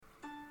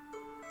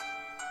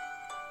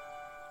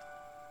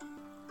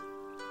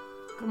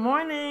Good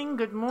morning.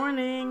 Good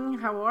morning.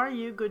 How are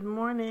you? Good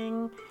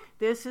morning.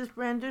 This is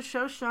Brenda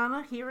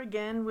Shoshana here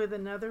again with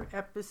another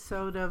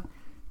episode of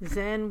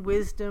Zen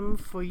Wisdom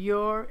for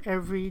Your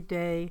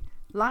Everyday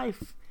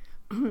Life.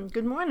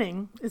 Good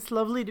morning. It's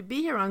lovely to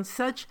be here on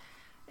such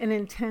an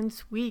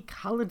intense week,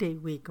 holiday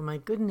week. Oh my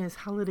goodness,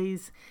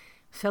 holidays,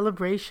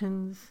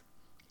 celebrations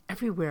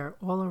everywhere,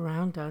 all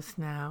around us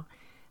now.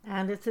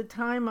 And it's a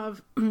time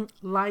of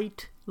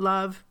light,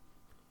 love,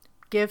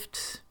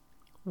 gifts,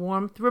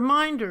 warmth,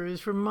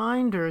 reminders. We're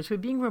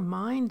being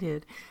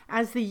reminded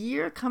as the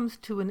year comes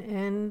to an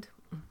end,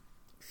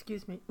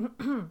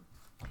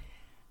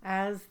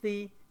 as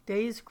the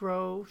days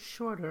grow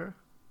shorter,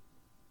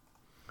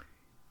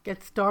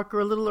 gets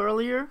darker a little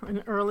earlier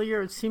and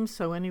earlier, it seems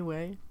so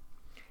anyway.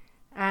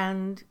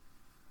 And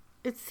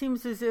it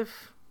seems as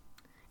if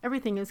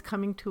everything is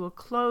coming to a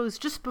close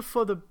just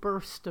before the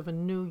burst of a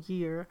new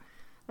year,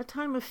 a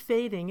time of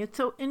fading. It's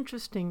so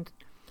interesting.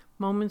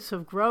 Moments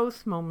of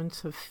growth,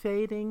 moments of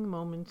fading,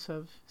 moments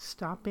of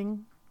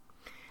stopping,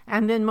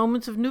 and then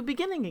moments of new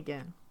beginning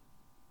again,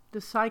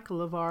 the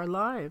cycle of our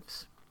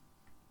lives.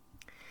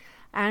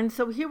 And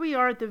so here we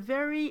are at the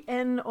very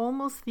end,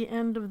 almost the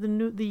end of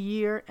the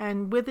year,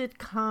 and with it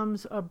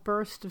comes a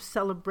burst of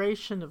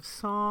celebration, of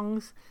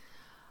songs,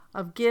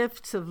 of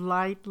gifts, of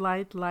light,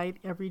 light, light,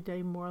 every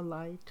day more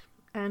light.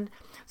 And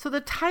so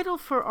the title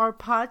for our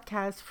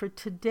podcast for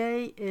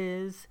today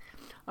is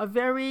a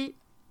very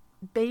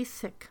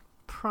basic,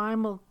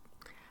 primal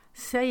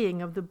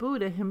saying of the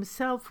Buddha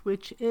himself,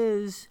 which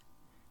is,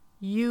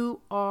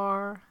 "You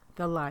are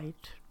the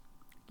light.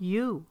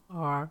 You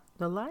are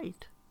the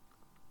light."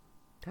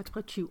 That's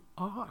what you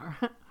are.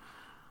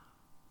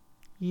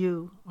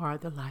 You are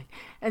the light.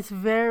 It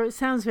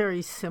sounds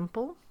very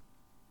simple.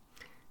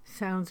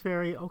 Sounds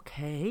very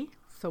okay.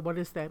 So what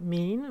does that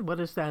mean? What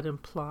does that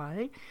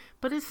imply?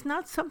 But it's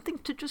not something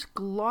to just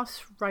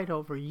gloss right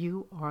over.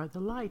 You are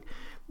the light.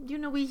 You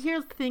know, we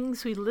hear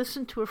things, we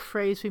listen to a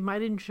phrase, we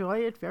might enjoy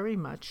it very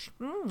much.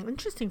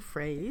 Interesting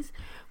phrase.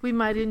 We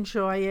might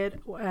enjoy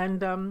it,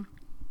 and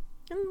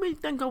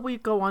we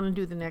go on and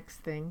do the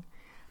next thing.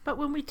 But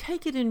when we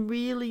take it in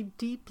really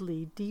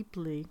deeply,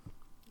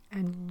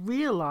 and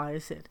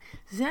realize it,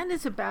 Zen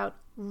is about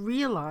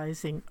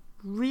realization,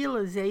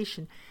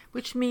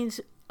 which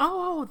means,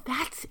 oh,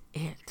 that's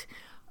it.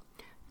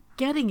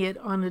 Getting it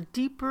on a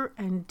deeper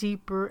and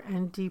deeper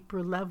and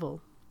deeper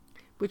level,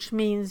 which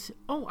means,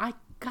 oh, I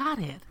got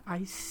it.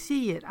 I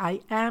see it.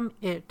 I am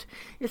it.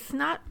 It's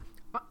not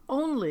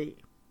only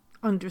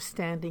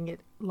understanding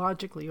it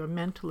logically or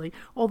mentally,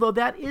 although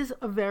that is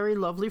a very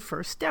lovely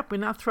first step. We're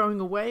not throwing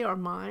away our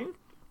mind,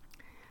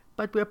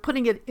 but we're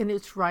putting it in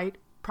its right,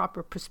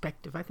 proper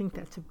perspective. I think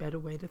that's a better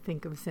way to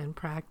think of Zen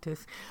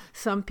practice.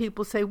 Some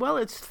people say, well,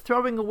 it's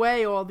throwing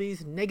away all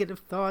these negative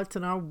thoughts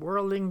in our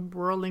whirling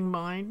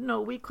mind. No,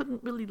 we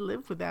couldn't really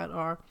live without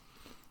our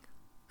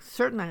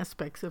certain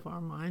aspects of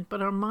our mind,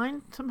 but our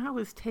mind somehow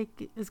has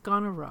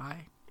gone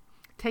awry,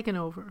 taken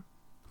over,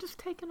 just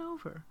taken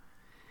over.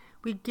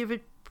 We give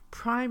it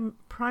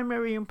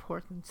primary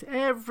importance.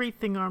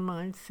 Everything our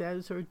mind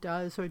says or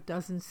does or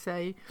doesn't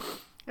say,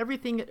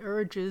 everything it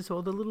urges,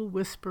 all the little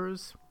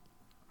whispers,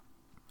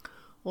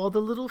 all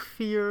the little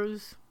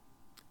fears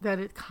that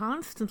it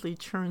constantly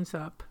churns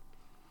up,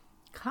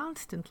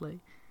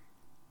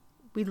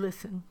 we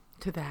listen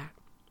to that.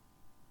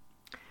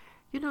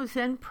 You know,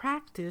 Zen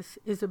practice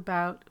is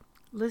about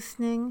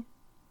listening,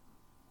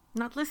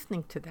 not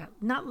listening to that,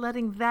 not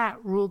letting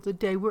that rule the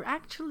day. We're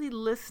actually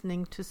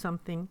listening to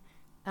something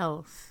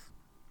else.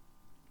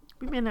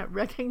 We may not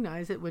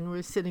recognize it when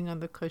we're sitting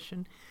on the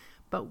cushion,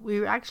 but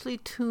we're actually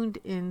tuned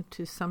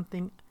into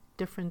something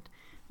different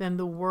than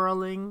the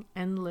whirling,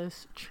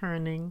 endless,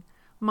 churning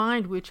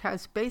mind, which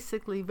has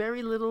basically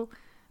very little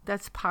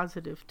that's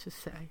positive to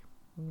say.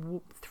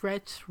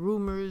 Threats,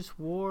 rumors,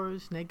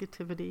 wars,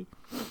 negativity.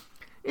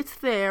 It's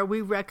there.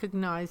 We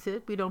recognize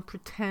it. We don't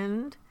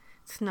pretend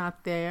it's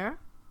not there.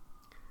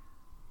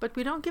 But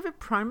we don't give it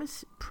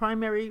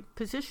primary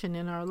position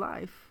in our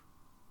life.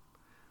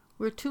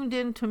 We're tuned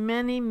in to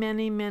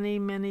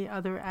many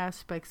other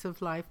aspects of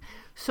life.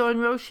 Soen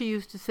Roshi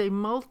used to say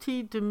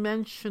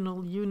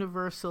multi-dimensional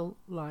universal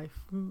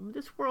life.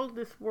 This world,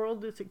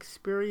 this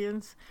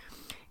experience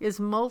is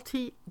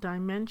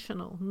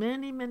multi-dimensional.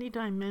 Many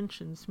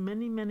dimensions,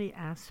 many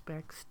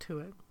aspects to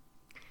it.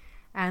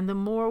 And the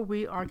more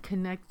we are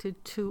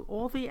connected to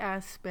all the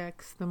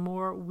aspects, the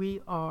more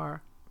we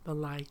are the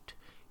light.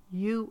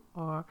 You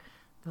are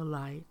the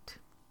light.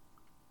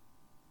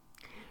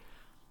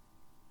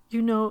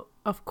 You know,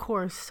 of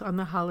course, on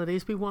the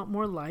holidays, we want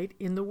more light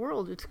in the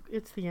world.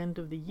 It's the end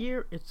of the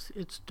year.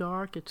 It's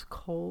dark. It's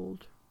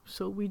cold.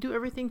 So we do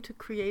everything to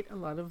create a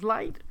lot of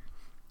light.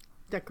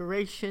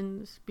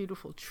 Decorations,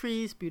 beautiful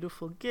trees,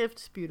 beautiful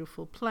gifts,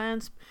 beautiful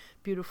plants,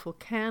 beautiful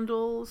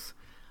candles.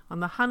 On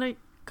the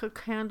Hanukkah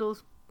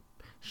candles,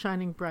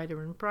 shining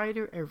brighter and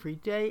brighter every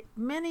day.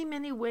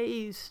 Many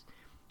ways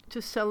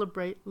to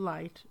celebrate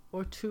light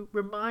or to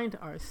remind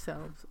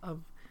ourselves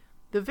of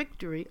the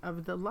victory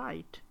of the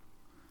light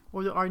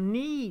or our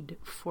need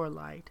for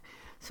light.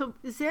 So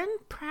Zen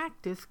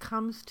practice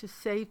comes to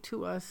say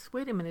to us,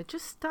 wait a minute,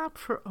 just stop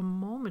for a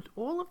moment.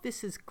 All of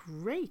this is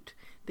great,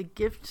 the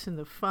gifts and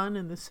the fun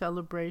and the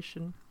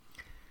celebration.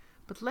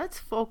 But let's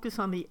focus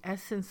on the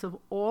essence of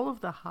all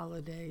of the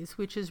holidays,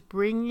 which is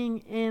bringing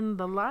in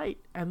the light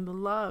and the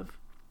love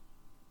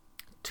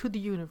to the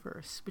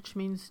universe, which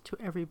means to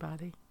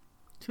everybody,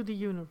 to the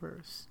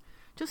universe.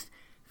 Just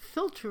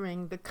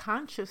filtering the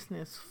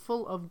consciousness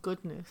full of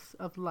goodness,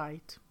 of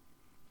light.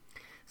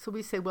 So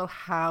we say, well,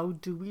 how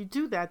do we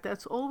do that?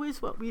 That's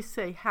always what we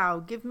say. How?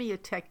 Give me a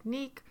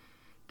technique.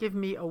 Give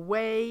me a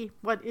way.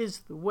 What is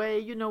the way?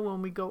 You know,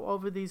 when we go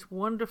over these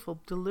wonderful,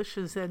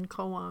 delicious Zen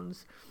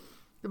koans,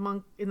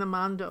 in the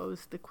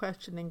mandos, the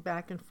questioning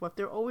back and forth,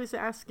 they're always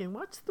asking,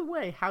 what's the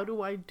way? How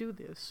do I do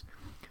this?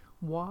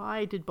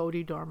 Why did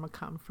Bodhidharma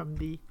come from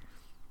the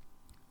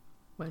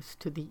west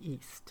to the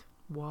east?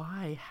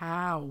 Why?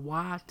 How?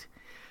 What?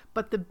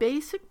 But the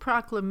basic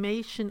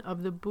proclamation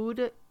of the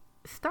Buddha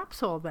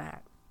stops all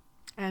that.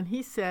 And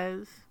he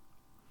says,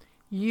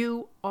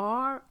 you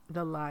are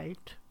the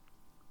light.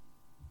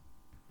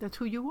 That's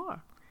who you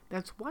are.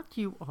 That's what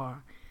you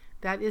are.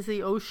 That is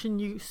the ocean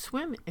you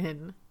swim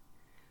in.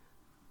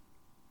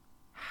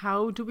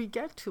 How do we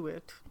get to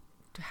it?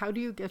 How do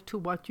you get to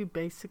what you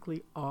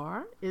basically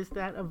are? Is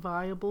that a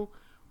viable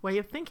way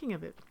of thinking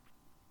of it?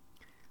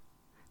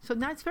 So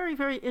that's very,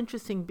 very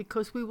interesting,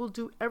 because we will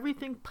do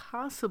everything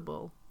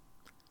possible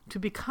to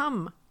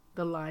become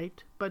the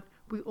light, but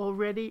we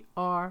already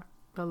are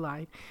the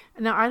light.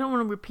 Now, I don't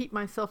want to repeat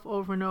myself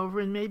over and over,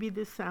 and maybe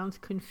this sounds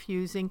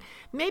confusing.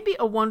 Maybe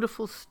a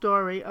wonderful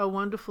story, a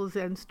wonderful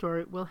Zen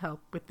story will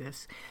help with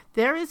this.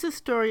 There is a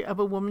story of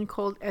a woman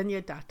called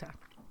Anyadatta,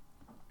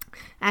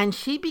 and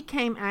she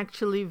became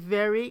actually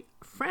very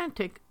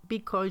frantic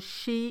because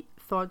she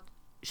thought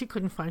she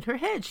couldn't find her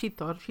head. She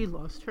thought she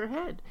lost her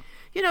head.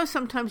 You know,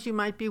 sometimes you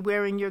might be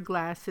wearing your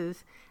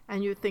glasses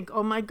and you think,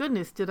 oh my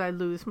goodness, did I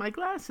lose my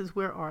glasses?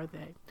 Where are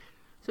they?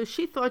 So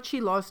she thought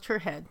she lost her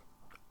head,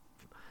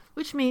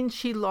 which means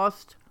she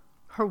lost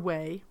her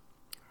way,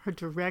 her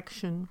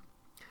direction,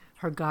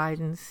 her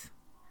guidance.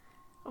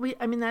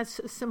 I mean, that's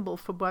a symbol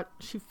for what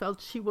she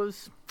felt. She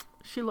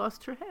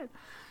lost her head.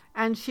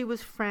 And she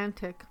was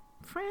frantic,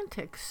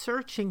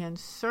 searching and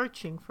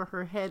searching for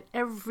her head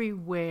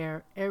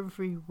everywhere,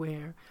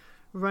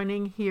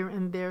 running here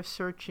and there,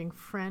 searching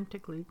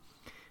frantically,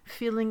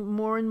 feeling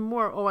more and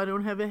more, oh, I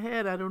don't have a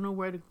head, I don't know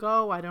where to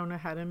go, I don't know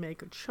how to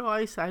make a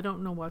choice, I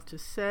don't know what to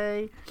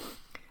say,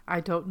 I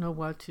don't know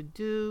what to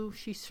do.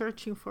 She's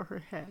searching for her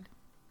head.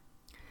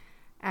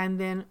 And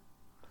then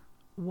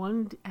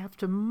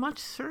after much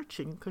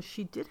searching, because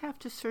she did have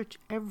to search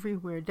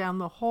everywhere, down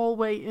the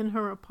hallway, in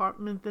her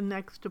apartment, the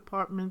next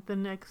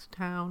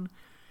town,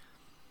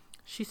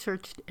 she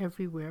searched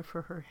everywhere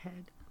for her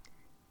head,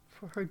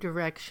 for her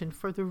direction,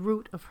 for the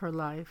root of her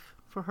life,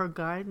 for her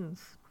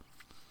guidance.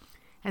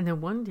 And then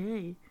one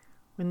day,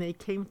 when they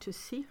came to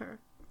see her,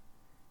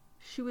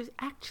 she was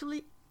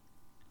actually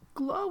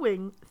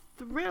glowing,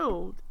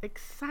 thrilled,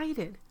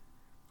 excited,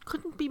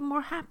 couldn't be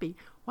more happy.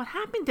 What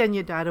happened,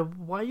 Anyadatta?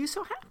 Why are you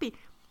so happy?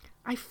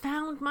 I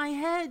found my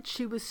head.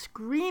 She was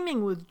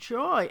screaming with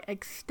joy,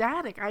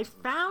 ecstatic. I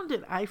found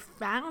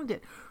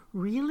it.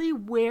 Really?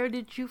 Where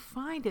did you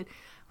find it?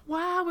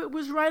 Wow, it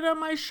was right on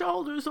my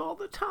shoulders all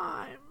the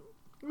time.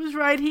 It was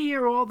right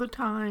here all the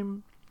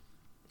time.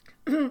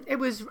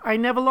 I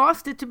never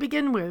lost it to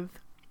begin with.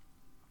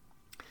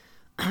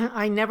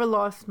 I never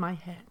lost my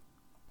head.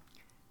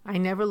 I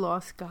never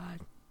lost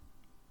God.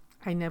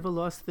 I never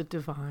lost the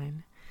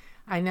divine.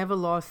 I never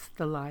lost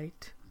the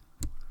light.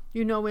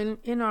 You know,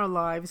 in our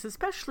lives,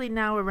 especially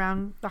now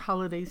around the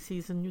holiday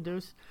season,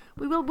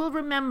 we'll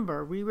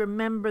remember. We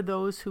remember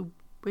those who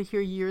were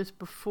here years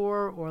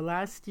before, or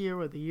last year,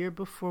 or the year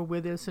before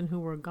with us, and who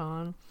were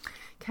gone.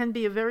 Can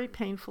be a very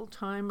painful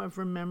time of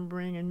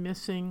remembering and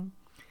missing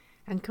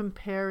and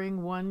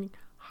comparing one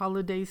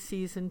holiday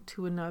season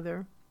to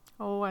another.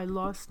 Oh, I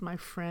lost my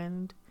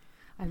friend.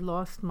 I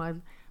lost my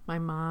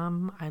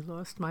mom. I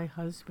lost my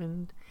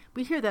husband.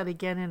 We hear that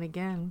again and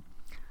again.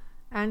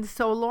 And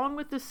so along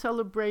with the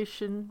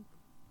celebration,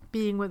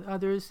 being with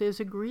others,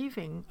 there's a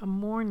grieving, a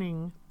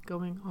mourning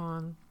going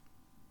on.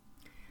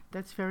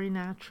 That's very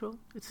natural.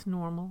 It's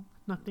normal.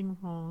 Nothing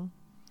wrong.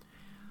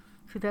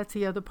 So that's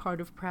the other part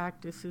of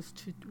practice, is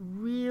to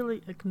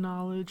really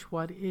acknowledge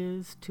what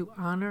is, to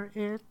honor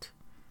it,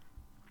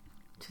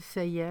 to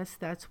say, yes,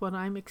 that's what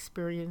I'm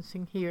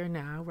experiencing here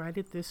now, right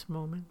at this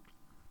moment.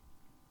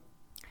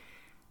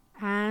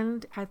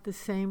 And at the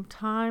same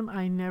time,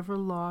 I never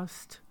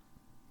lost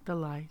the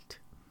light.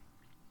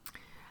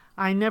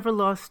 I never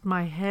lost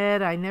my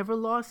head. I never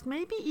lost,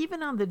 maybe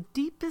even on the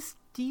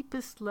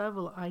deepest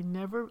level, I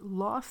never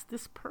lost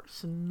this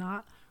person.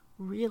 Not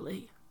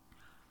really.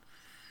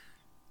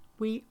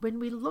 When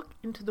we look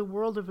into the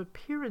world of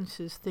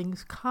appearances,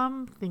 things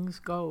come, things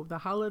go. The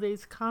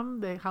holidays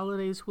come, the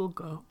holidays will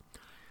go.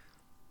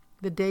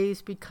 The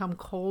days become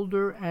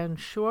colder and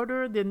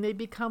shorter, then they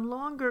become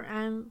longer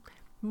and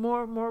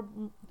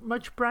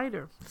much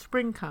brighter.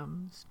 Spring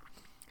comes.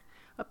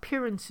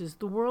 appearances,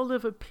 the world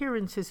of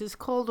appearances, is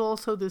called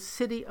also the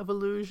city of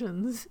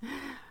illusions.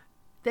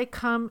 They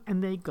come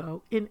and they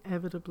go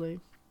inevitably.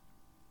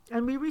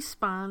 And we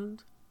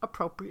respond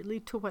appropriately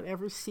to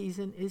whatever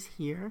season is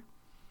here.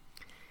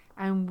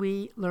 And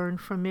we learn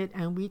from it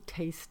and we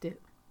taste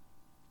it.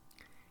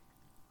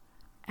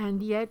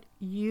 And yet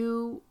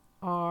you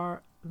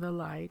are the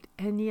light.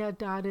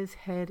 Enyadatta's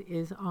head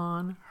is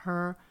on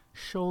her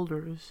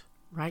shoulders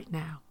right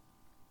now.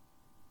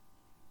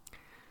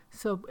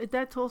 So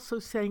that's also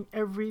saying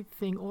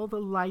everything, all the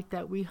light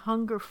that we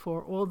hunger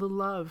for, all the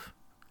love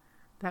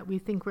that we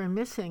think we're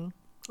missing,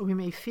 or we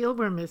may feel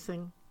we're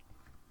missing.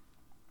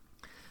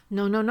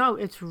 No,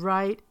 it's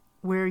right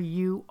where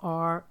you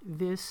are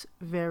this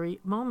very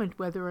moment,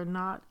 whether or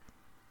not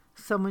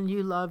someone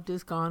you loved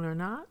is gone or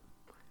not,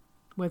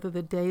 whether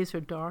the days are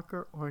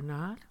darker or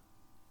not.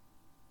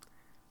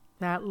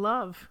 That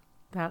love,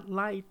 that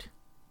light,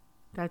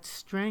 that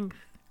strength,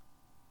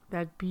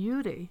 that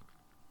beauty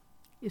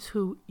is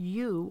who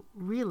you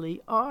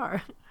really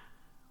are.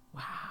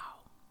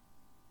 Wow.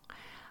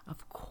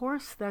 Of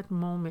course, that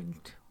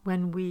moment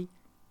when we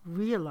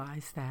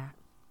realize that,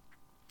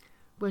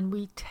 when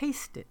we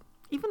taste it,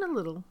 even a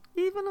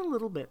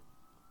little bit,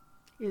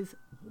 is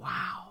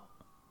wow.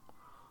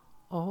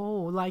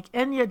 Oh, like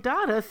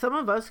Enyadatta, some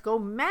of us go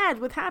mad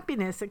with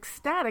happiness,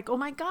 ecstatic. Oh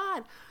my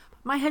God,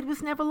 my head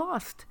was never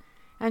lost.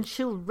 And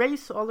she'll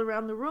race all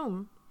around the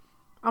room.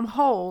 I'm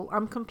whole,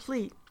 I'm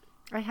complete.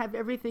 I have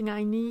everything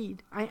I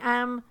need. I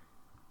am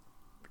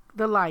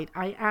the light.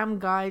 I am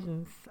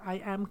guidance. I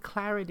am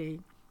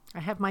clarity. I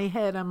have my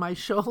head on my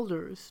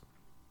shoulders.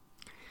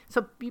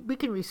 So we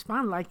can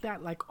respond like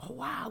that, like, oh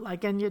wow,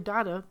 like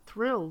Enyadatta,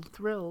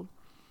 thrilled.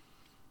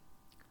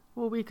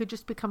 Or we could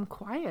just become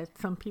quiet.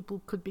 Some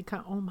people could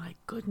become, oh my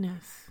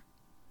goodness.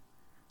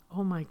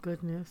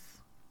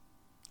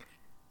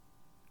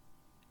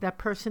 That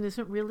person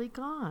isn't really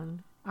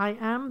gone. I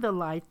am the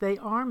light. They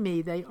are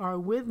me. They are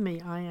with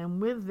me. I am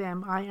with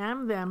them. I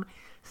am them.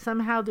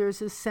 Somehow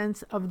there's a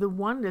sense of the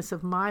oneness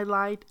of my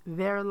light,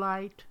 their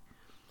light,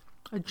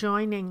 a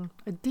joining,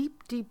 a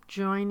deep, deep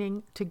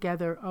joining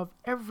together of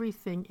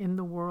everything in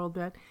the world.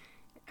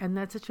 And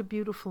that's such a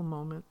beautiful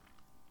moment.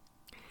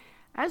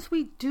 As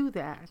we do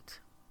that,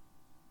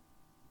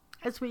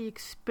 as we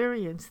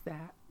experience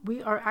that,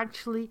 we are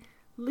actually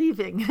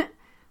leaving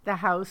the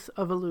house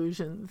of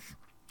illusions.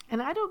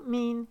 And I don't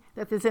mean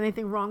that there's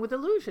anything wrong with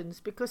illusions,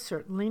 because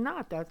certainly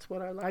not. That's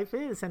what our life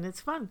is, and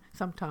it's fun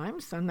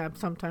sometimes, and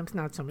sometimes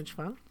not so much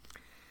fun.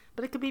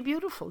 But it could be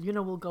beautiful. You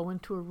know, we'll go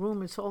into a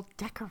room, it's all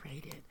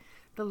decorated.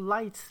 The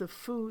lights, the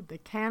food, the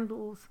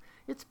candles.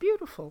 It's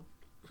beautiful.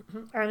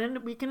 And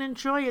then we can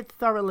enjoy it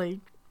thoroughly.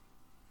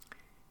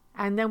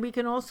 And then we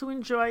can also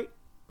enjoy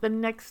the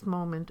next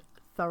moment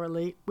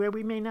thoroughly, where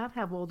we may not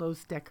have all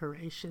those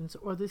decorations,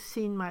 or the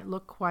scene might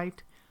look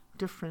quite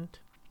different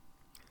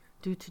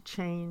due to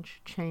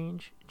change.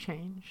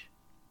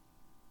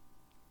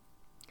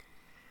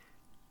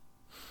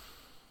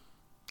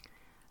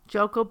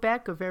 Joko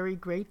Beck, a very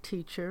great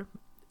teacher,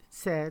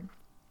 said,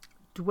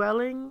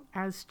 dwelling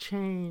as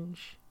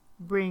change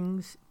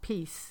brings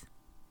peace.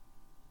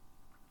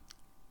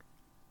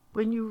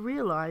 When you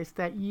realize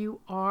that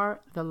you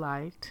are the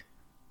light,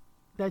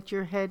 that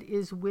your head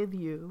is with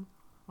you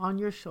on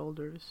your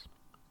shoulders,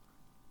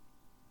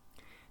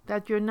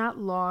 that you're not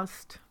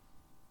lost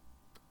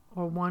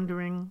or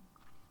wandering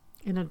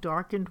in a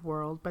darkened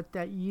world, but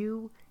that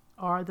you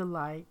are the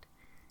light,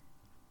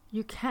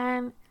 you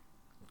can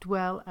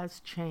dwell as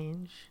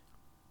change,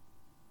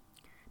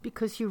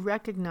 because you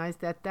recognize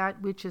that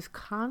that which is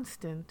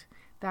constant,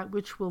 that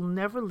which will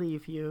never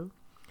leave you,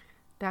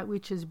 that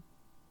which is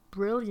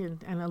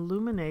brilliant and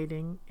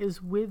illuminating,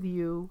 is with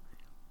you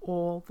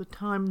all the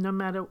time, no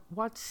matter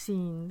what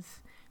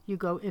scenes you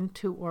go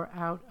into or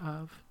out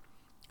of.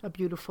 A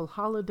beautiful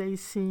holiday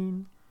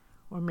scene,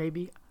 or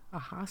maybe a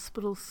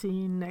hospital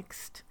scene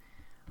next.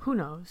 Who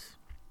knows?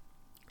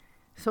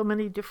 So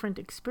many different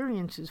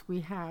experiences we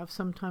have,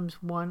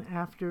 sometimes one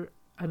after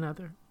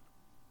another.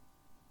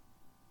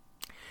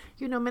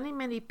 You know,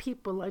 many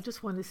people, I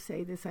just want to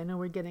say this, I know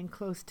we're getting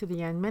close to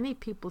the end. Many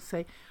people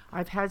say,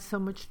 I've had so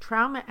much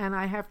trauma and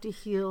I have to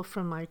heal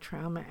from my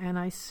trauma. And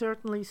I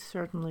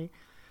certainly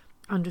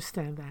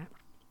understand that.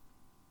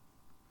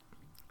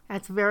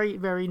 That's very,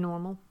 very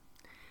normal.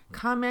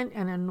 Comment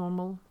and a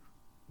normal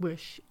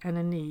wish and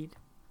a need.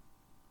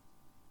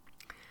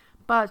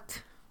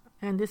 But,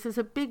 and this is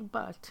a big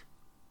but,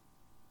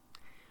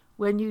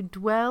 when you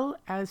dwell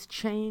as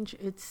change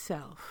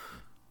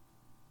itself,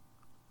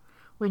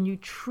 when you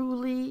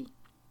truly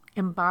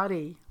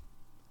embody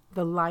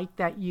the light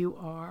that you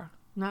are,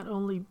 not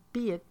only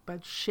be it,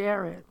 but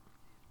share it,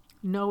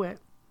 know it,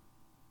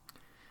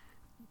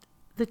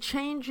 the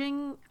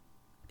changing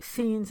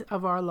scenes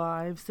of our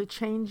lives, the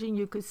changing,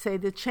 you could say,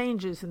 the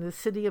changes in the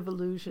city of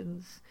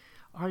illusions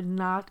are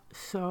not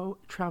so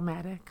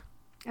traumatic.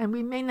 And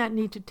we may not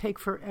need to take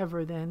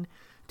forever then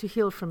to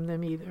heal from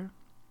them either.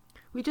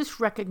 We just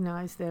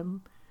recognize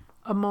them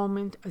a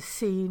moment, a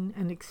scene,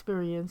 an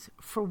experience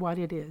for what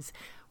it is.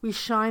 We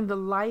shine the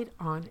light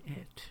on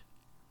it.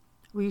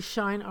 We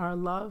shine our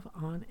love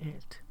on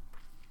it.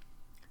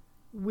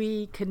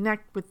 We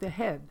connect with the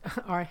head,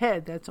 our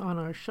head that's on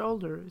our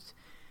shoulders,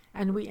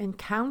 and we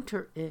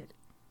encounter it,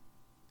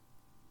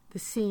 the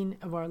scene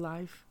of our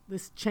life,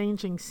 this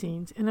changing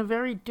scenes, in a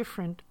very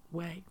different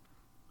way.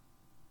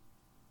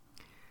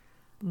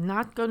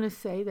 Not going to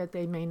say that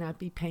they may not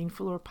be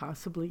painful or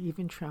possibly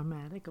even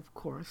traumatic. Of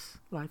course,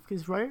 life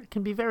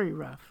can be very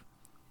rough.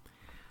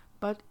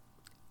 But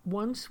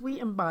once we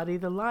embody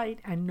the light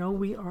and know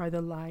we are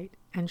the light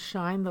and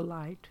shine the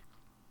light,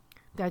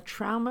 that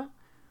trauma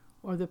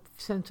or the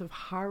sense of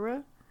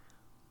horror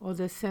or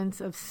the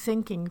sense of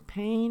sinking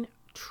pain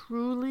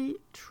truly,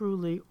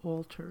 truly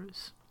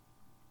alters.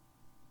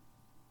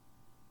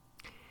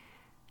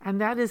 And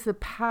that is the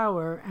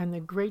power and the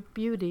great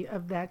beauty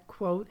of that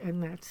quote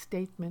and that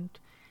statement.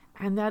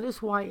 And that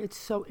is why it's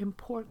so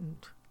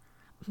important,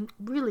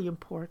 really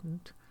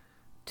important,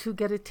 to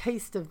get a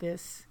taste of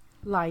this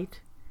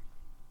light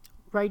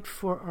right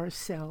for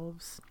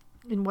ourselves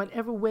in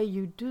whatever way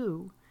you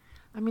do.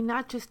 I mean,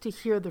 not just to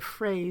hear the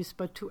phrase,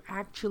 but to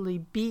actually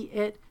be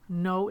it,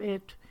 know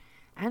it,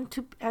 and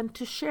to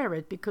share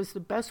it, because the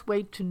best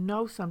way to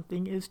know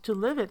something is to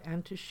live it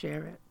and to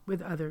share it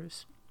with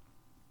others.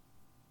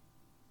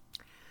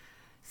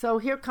 So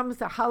here comes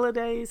the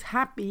holidays.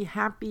 Happy,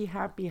 happy,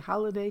 happy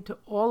holiday to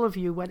all of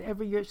you,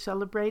 whatever you're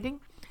celebrating.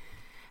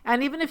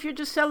 And even if you're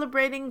just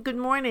celebrating, good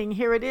morning.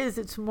 Here it is.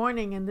 It's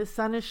morning and the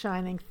sun is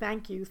shining.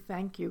 Thank you,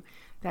 thank you.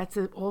 That's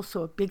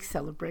also a big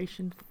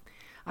celebration.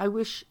 I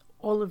wish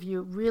all of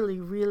you really,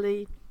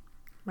 really,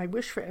 my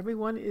wish for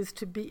everyone is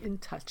to be in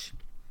touch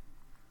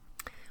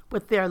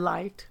with their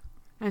light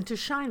and to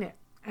shine it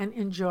and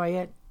enjoy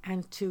it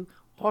and to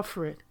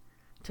offer it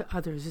to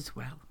others as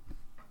well.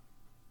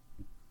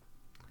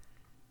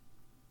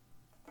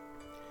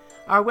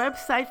 Our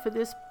website for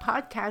this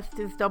podcast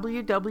is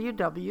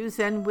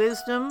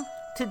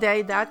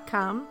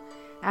www.zenwisdomtoday.com,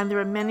 and there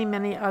are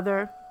many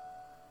other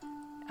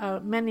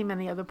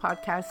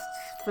podcasts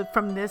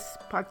from this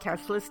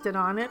podcast listed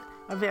on it,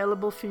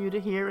 available for you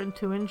to hear and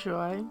to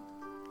enjoy.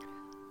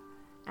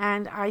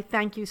 And I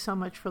thank you so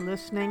much for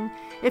listening.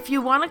 If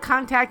you want to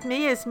contact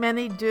me, as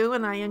many do,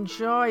 and I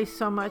enjoy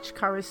so much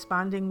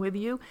corresponding with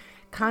you,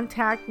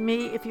 contact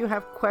me if you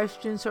have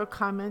questions or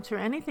comments or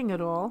anything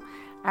at all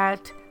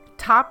at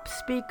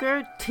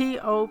topspeaker,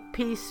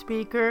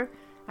 TOPspeaker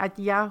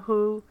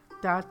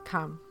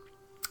 @yahoo.com.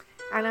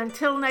 And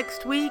until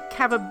next week,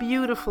 have a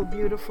beautiful,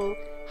 beautiful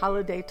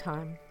holiday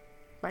time.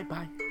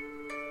 Bye-bye.